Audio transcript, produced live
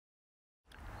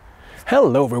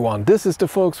Hello everyone, this is the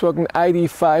Volkswagen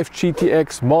ID.5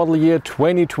 GTX model year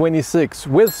 2026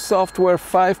 with software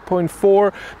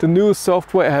 5.4, the new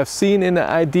software I have seen in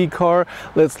the ID car.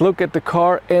 Let's look at the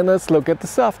car and let's look at the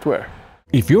software.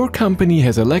 If your company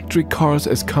has electric cars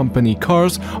as company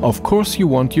cars, of course you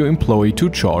want your employee to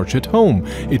charge at home.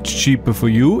 It's cheaper for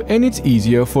you and it's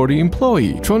easier for the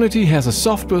employee. Tronity has a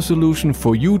software solution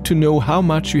for you to know how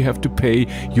much you have to pay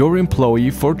your employee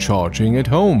for charging at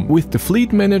home. With the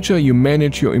Fleet Manager you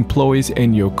manage your employees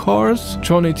and your cars.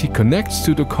 Tronity connects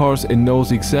to the cars and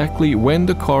knows exactly when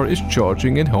the car is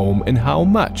charging at home and how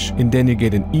much. And then you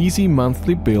get an easy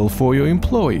monthly bill for your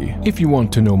employee. If you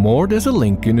want to know more, there's a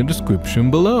link in the description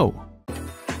below.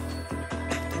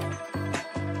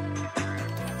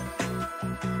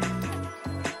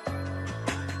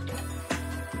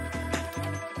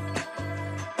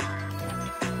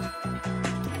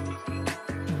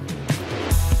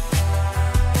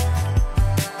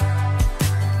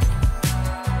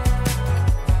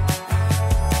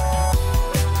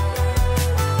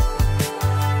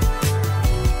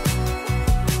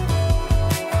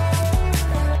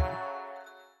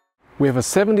 We have a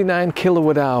 79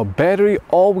 kilowatt hour battery,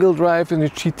 all-wheel drive in the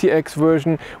GTX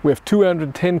version. We have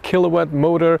 210 kilowatt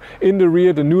motor in the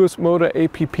rear, the newest motor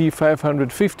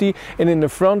APP550, and in the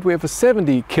front we have a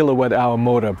 70 kilowatt hour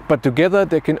motor. But together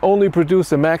they can only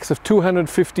produce a max of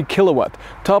 250 kilowatt.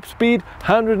 Top speed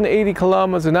 180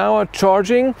 kilometers an hour,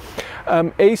 charging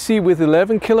AC with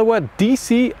 11 kilowatt,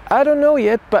 DC I don't know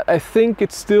yet, but I think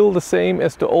it's still the same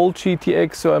as the old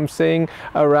GTX, so I'm saying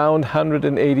around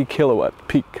 180 kilowatt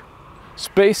peak.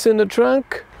 Space in the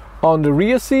trunk, on the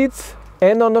rear seats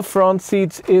and on the front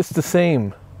seats is the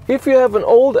same. If you have an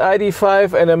old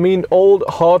ID.5, and I mean old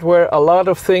hardware, a lot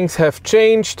of things have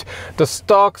changed. The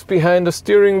stalks behind the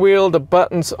steering wheel, the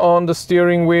buttons on the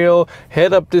steering wheel,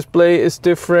 head-up display is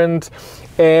different,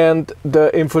 and the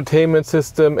infotainment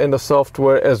system and the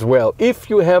software as well. If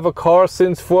you have a car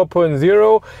since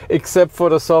 4.0, except for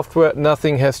the software,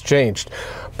 nothing has changed.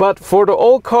 But for the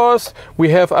old cars, we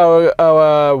have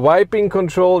our wiping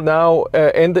control now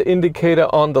and the indicator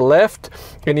on the left.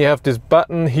 And you have this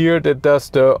button here that does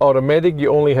the automatic. You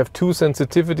only have two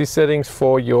sensitivity settings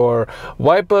for your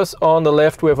wipers. On the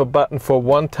left, we have a button for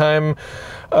one-time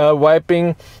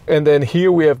wiping. And then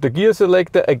here we have the gear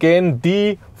selector. Again,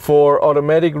 D for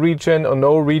automatic regen or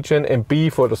no regen, and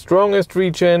B for the strongest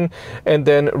regen. And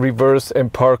then reverse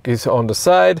and park is on the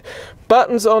side.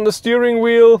 Buttons on the steering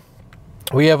wheel.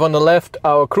 We have on the left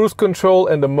our cruise control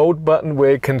and the mode button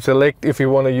where you can select if you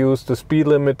want to use the speed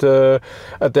limiter,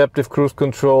 adaptive cruise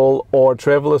control or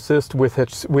travel assist which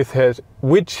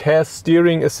has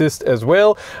steering assist as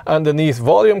well. Underneath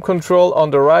volume control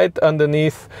on the right,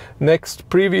 underneath next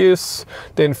previous,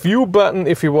 then view button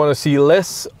if you want to see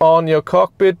less on your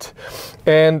cockpit.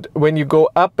 And when you go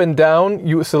up and down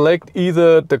you select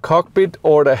either the cockpit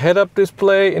or the head-up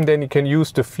display, and then you can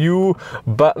use the view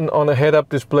button on a head-up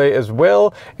display as well.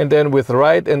 And then with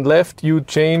right and left you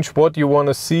change what you want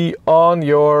to see on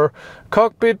your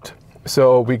cockpit.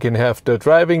 So we can have the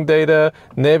driving data,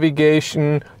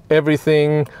 navigation,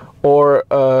 everything, or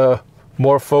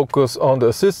more focus on the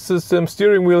assist system,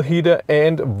 steering wheel heater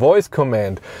and voice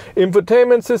command.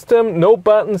 Infotainment system, no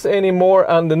buttons anymore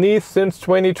underneath since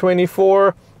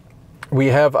 2024. We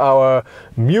have our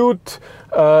mute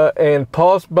and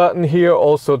pause button here,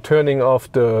 also turning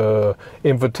off the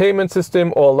infotainment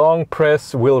system, or long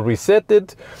press will reset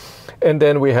it. And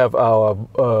then we have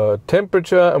our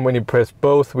temperature, and when you press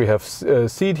both we have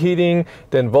seat heating,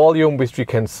 then volume which you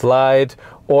can slide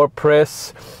or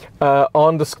press.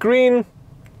 On the screen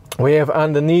we have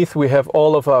underneath, we have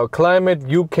all of our climate.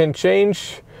 You can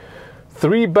change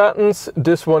 3 buttons,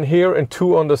 this one here and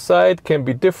 2 on the side can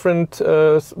be different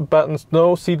buttons.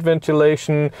 No seat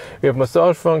ventilation. We have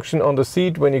massage function on the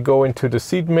seat when you go into the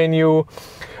seat menu.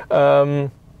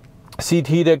 Seat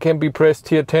heater can be pressed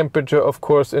here, temperature of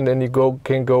course, and then you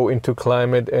can go into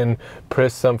climate and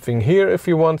press something here if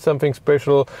you want something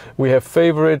special. We have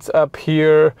favorites up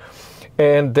here.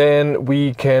 And then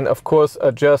we can of course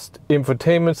adjust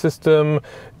infotainment system,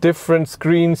 different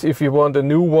screens. If you want a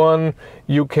new one,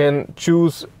 you can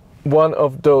choose one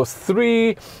of those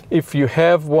 3. If you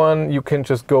have one, you can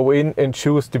just go in and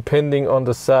choose, depending on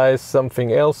the size,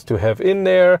 something else to have in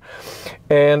there.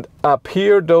 And up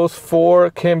here, those 4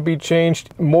 can be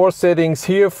changed. More settings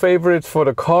here, favorites for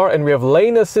the car, and we have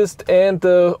lane assist and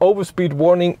the overspeed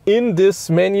warning in this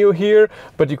menu here,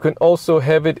 but you can also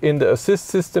have it in the assist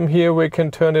system here where you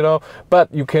can turn it off.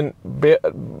 But you can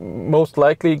most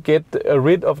likely get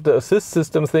rid of the assist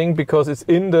system thing because it's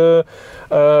in the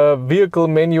vehicle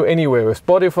menu anyway, with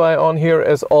Spotify on here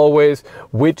as always,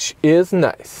 which is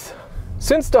nice.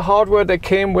 Since the hardware that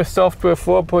came with software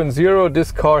 4.0,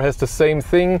 this car has the same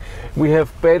thing. We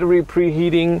have battery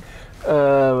preheating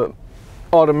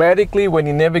automatically when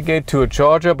you navigate to a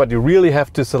charger, but you really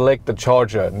have to select the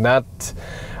charger, not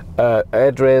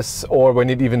address, or when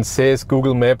it even says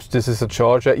Google Maps this is a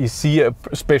charger, you see a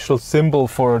special symbol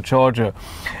for a charger.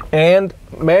 And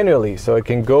manually, so I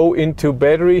can go into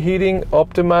battery heating,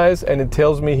 optimize, and it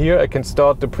tells me here I can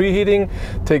start the preheating.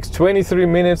 Takes 23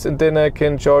 minutes, and then I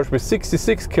can charge with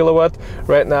 66 kilowatt.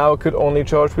 Right now I could only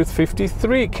charge with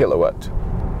 53 kilowatt.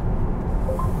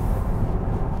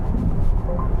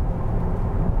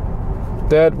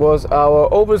 That was our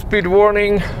overspeed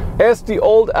warning. As the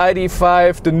old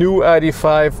ID.5, the new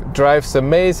ID.5 drives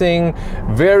amazing,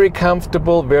 very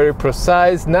comfortable, very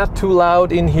precise, not too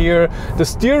loud in here. The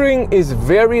steering is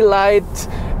very light,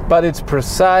 but it's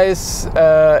precise,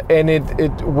 and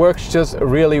it works just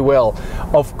really well.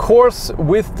 Of course,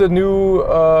 with the new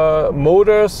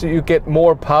motors, you get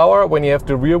more power. When you have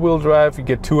the rear wheel drive, you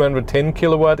get 210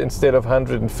 kilowatt instead of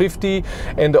 150,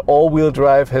 and the all-wheel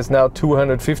drive has now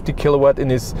 250 kilowatt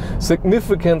and is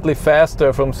significantly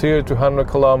faster from 0 to 100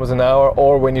 kilometers an hour,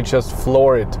 or when you just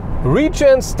floor it.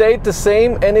 Regen stayed the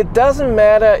same, and it doesn't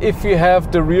matter if you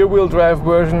have the rear wheel drive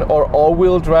version or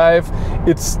all-wheel drive.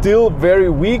 It's still very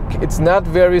weak, it's not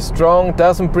very strong,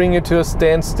 doesn't bring you to a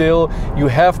standstill. You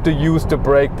have to use the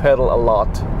brake pedal a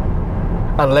lot,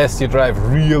 unless you drive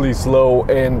really slow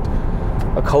and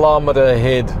a kilometer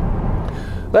ahead.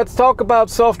 Let's talk about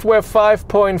software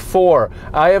 5.4.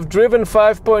 I have driven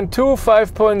 5.2,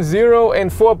 5.0 and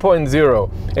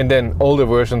 4.0, and then older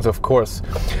versions, of course.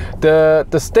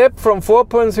 The step from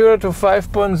 4.0 to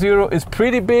 5.0 is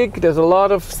pretty big. There's a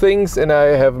lot of things, and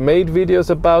I have made videos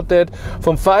about that.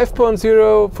 From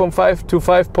 5.0, from 5 to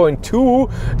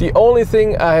 5.2, the only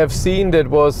thing I have seen that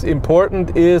was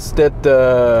important is that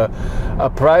a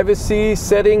privacy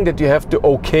setting that you have to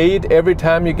okay it every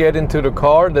time you get into the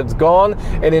car, that's gone.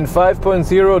 And in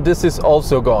 5.0 this is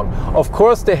also gone. Of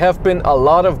course there have been a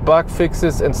lot of bug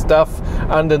fixes and stuff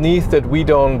underneath that we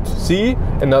don't see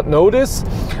and not notice,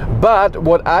 but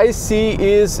what I see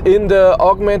is in the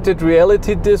augmented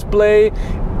reality display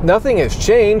nothing has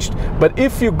changed, but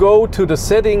if you go to the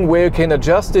setting where you can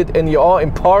adjust it and you are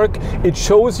in park, it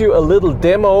shows you a little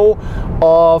demo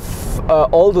of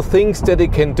all the things that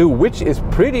it can do, which is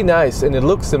pretty nice and it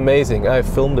looks amazing. I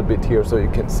filmed a bit here so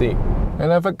you can see.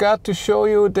 And I forgot to show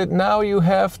you that now you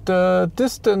have the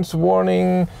distance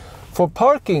warning for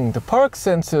parking, the park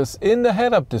sensors in the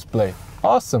head-up display.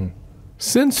 Awesome.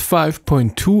 Since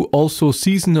 5.2, also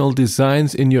seasonal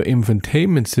designs in your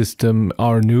infotainment system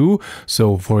are new.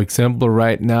 So for example,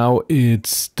 right now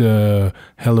it's the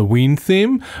Halloween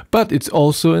theme, but it's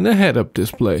also in a head-up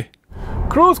display.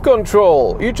 Cruise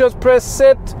control, you just press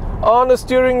set on the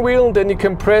steering wheel, then you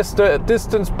can press the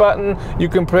distance button, you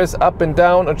can press up and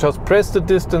down, or just press the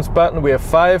distance button. We have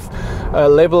 5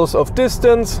 levels of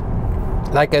distance.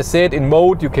 Like I said, in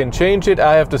mode you can change it.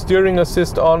 I have the steering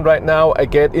assist on right now. I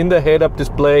get in the head-up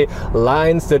display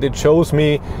lines that it shows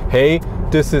me, hey,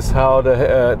 this is how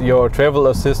your travel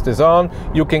assist is on.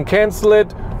 You can cancel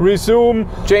it, resume,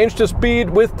 change the speed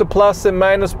with the plus and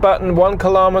minus button, 1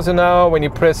 kilometers an hour. When you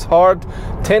press hard,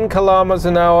 10 kilometers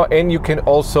an hour, and you can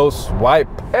also swipe.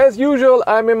 As usual,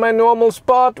 I'm in my normal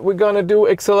spot. We're gonna do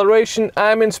acceleration.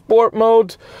 I'm in sport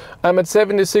mode. I'm at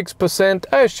 76%.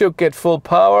 I should get full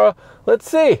power.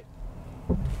 Let's see.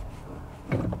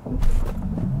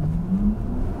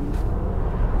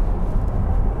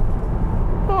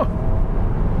 Huh.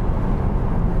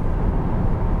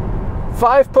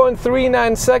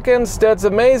 5.39 seconds, that's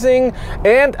amazing.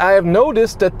 And I have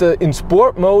noticed that in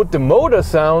sport mode, the motor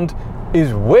sound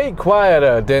is way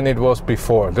quieter than it was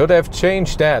before. Good, I've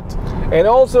changed that. And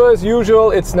also, as usual,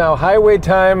 it's now highway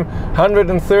time,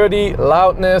 130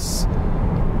 loudness.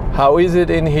 How is it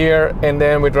in here? And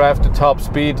then we drive to top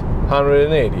speed,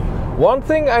 180. One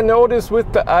thing I noticed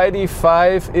with the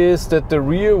ID.5 is that the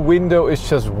rear window is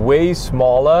just way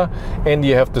smaller, and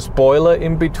you have the spoiler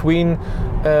in between.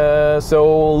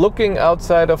 So looking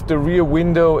outside of the rear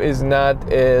window is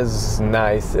not as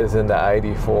nice as in the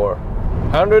ID.4.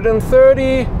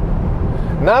 130,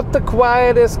 not the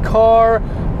quietest car,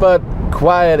 but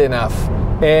quiet enough.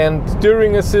 And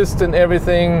steering assist and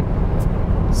everything,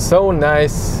 so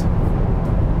nice.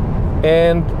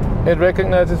 And it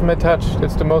recognizes my touch.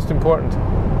 That's the most important.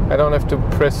 I don't have to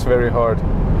press very hard.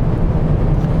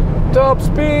 Top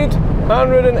speed,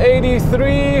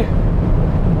 183.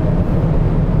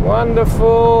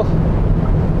 Wonderful.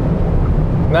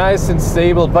 Nice and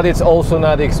stable, but it's also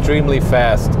not extremely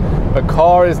fast. The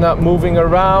car is not moving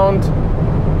around.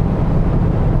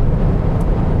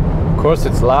 course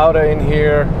it's louder in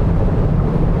here,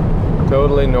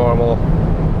 totally normal.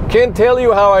 Can't tell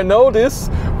you how I know this,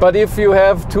 but if you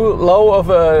have too low of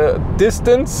a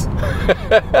distance,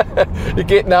 you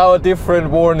get now a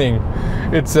different warning.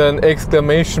 It's an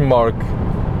exclamation mark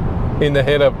in the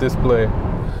head-up display.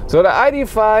 So the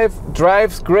ID.5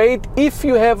 drives great if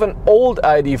you have an old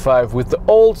ID.5 with the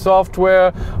old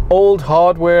software, old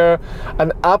hardware.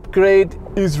 An upgrade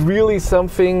is really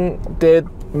something that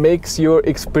makes your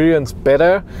experience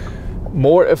better.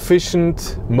 More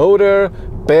efficient motor,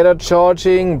 better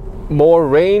charging, more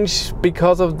range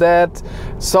because of that.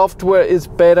 Software is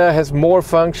better, has more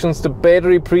functions. The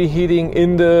battery preheating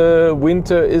in the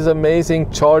winter is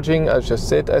amazing. Charging, I just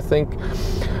said, I think.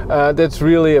 That's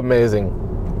really amazing.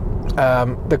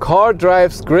 The car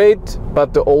drives great,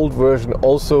 but the old version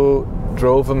also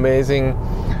drove amazing.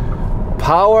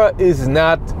 Power is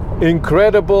not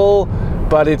incredible,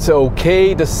 but it's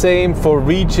okay. The same for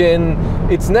Regen.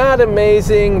 It's not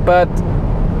amazing, but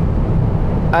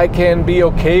I can be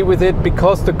okay with it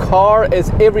because the car, as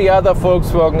every other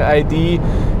Volkswagen ID,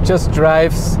 just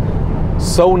drives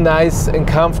so nice and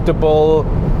comfortable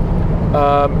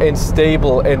and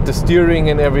stable, and the steering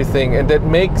and everything, and that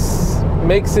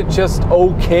makes it just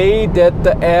okay that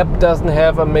the app doesn't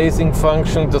have amazing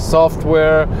function, the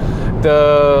software,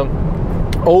 the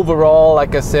overall,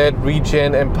 like I said,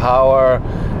 Regen and power,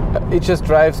 it just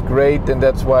drives great, and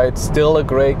that's why it's still a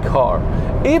great car.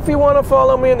 If you want to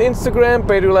follow me on Instagram,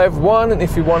 BatteryLife1, and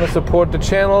if you want to support the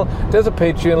channel, there's a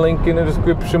Patreon link in the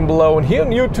description below. And here on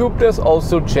YouTube, there's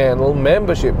also channel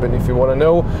membership. And if you want to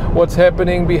know what's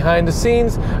happening behind the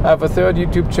scenes, I have a third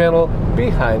YouTube channel,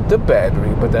 Behind the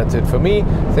Battery. But that's it for me.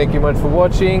 Thank you much for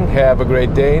watching. Have a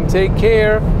great day and take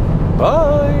care.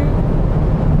 Bye.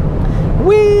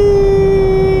 Whee!